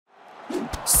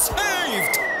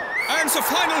Saved! And the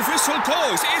final whistle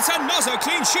goes. It's another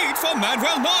clean sheet for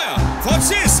Manuel Neuer. What's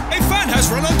this? A fan has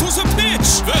run onto the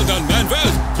pitch. Well done,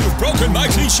 Manuel. You've broken my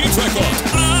clean sheet record.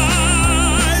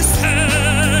 I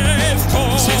save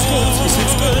goals. We save goals. We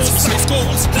save goals. We save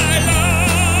goals. I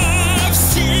love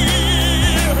zero.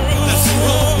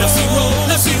 Love zero.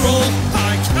 Love zero.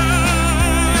 I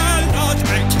cannot.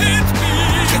 I can't be.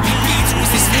 Can be beat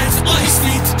with his hands or his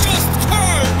feet. Just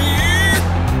call me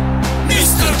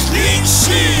Mr. Clean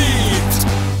Sheet.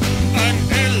 I'm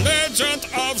a legend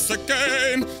of the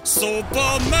game.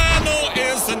 Supermano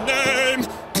is the name.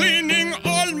 Cleaning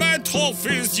all my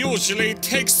trophies usually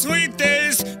takes 3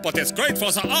 days, but it's great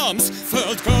for the arms.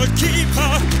 Third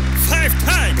goalkeeper 5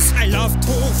 times. I love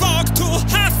to walk to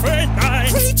half a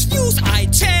night. Great news! I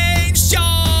changed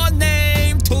your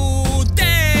name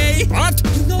today. What?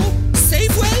 You know,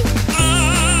 Savewell?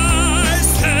 I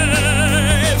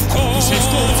save goals. We save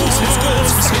goals. We save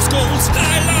goals. We save goals. I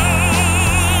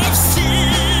love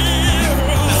zero.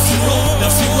 Love zero.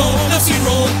 Love zero. Love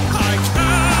zero. I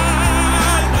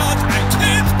cannot. I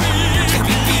can't be. Can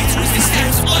be beat with his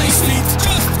hands or his feet.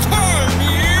 Just call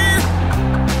me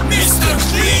Mr.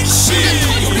 Clean Sheet.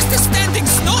 Call you Mr. Standing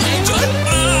Snow Angel.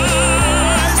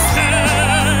 I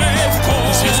save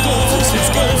goals. We save goals. We save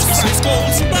goals. We save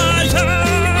goals. Bayern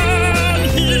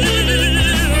hero.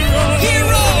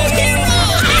 Hero. Hero.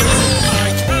 Hero. I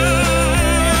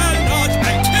cannot.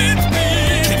 I can't be.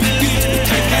 Can be beat with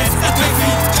my hands at my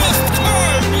feet. Just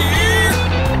call me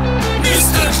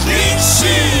Mr. Clean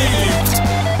Sheet.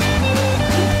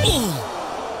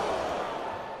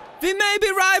 We may be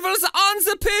rivals on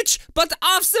the pitch, but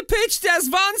off the pitch there's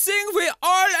one thing we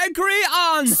all agree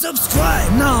on.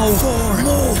 Subscribe now for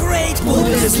more great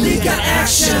Bundesliga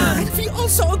action. And we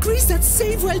also agree that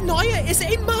Savewell Neuer is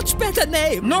a much better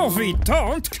name. No, we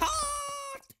don't.